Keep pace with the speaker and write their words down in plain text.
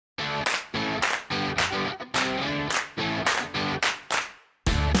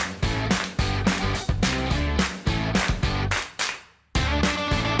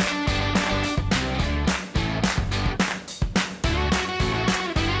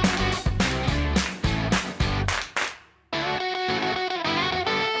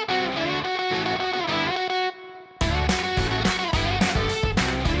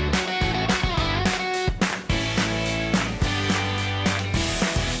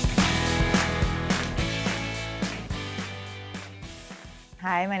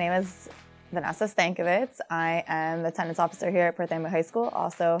Hi, my name is Vanessa Stankovitz. I am the attendance officer here at Perth Amboy High School,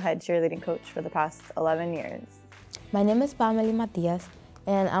 also head cheerleading coach for the past 11 years. My name is Pamela Matias,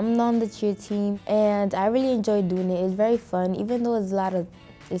 and I'm on the cheer team, and I really enjoy doing it. It's very fun, even though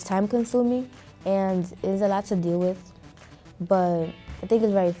it's time consuming and it's a lot to deal with, but I think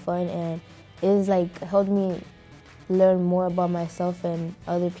it's very fun, and it's helped me learn more about myself and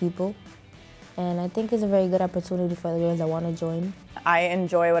other people. And I think it's a very good opportunity for the girls that want to join. I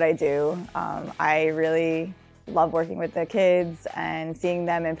enjoy what I do. I really love working with the kids and seeing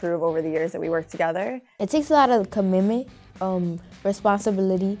them improve over the years that we work together. It takes a lot of commitment,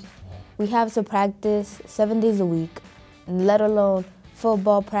 responsibility. We have to practice 7 days a week, let alone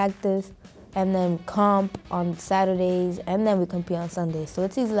football practice, and then comp on Saturdays, and then we compete on Sundays. So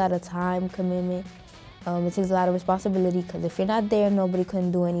it takes a lot of time, commitment. It takes a lot of responsibility, because if you're not there, nobody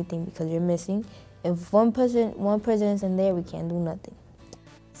can do anything because you're missing. If one person isn't there, we can't do nothing.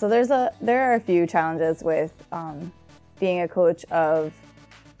 So there are a few challenges with being a coach of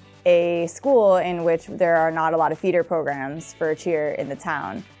a school in which there are not a lot of feeder programs for cheer in the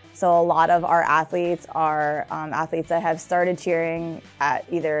town. So a lot of our athletes are athletes that have started cheering at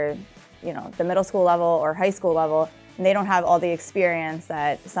either the middle school level or high school level, and they don't have all the experience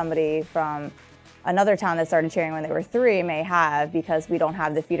that somebody from another town that started cheering when they were 3 may have, because we don't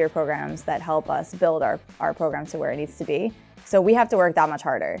have the feeder programs that help us build our programs to where it needs to be. So we have to work that much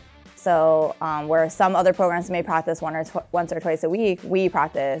harder. So where some other programs may practice once or twice a week, we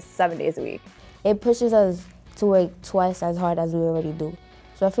practice 7 days a week. It pushes us to work twice as hard as we already do.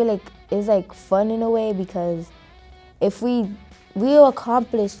 So I feel like it's fun in a way, because if we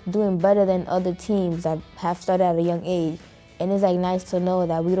accomplish doing better than other teams that have started at a young age, and it's nice to know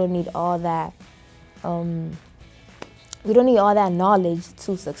that we don't need all that knowledge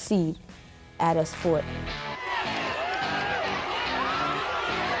to succeed at a sport.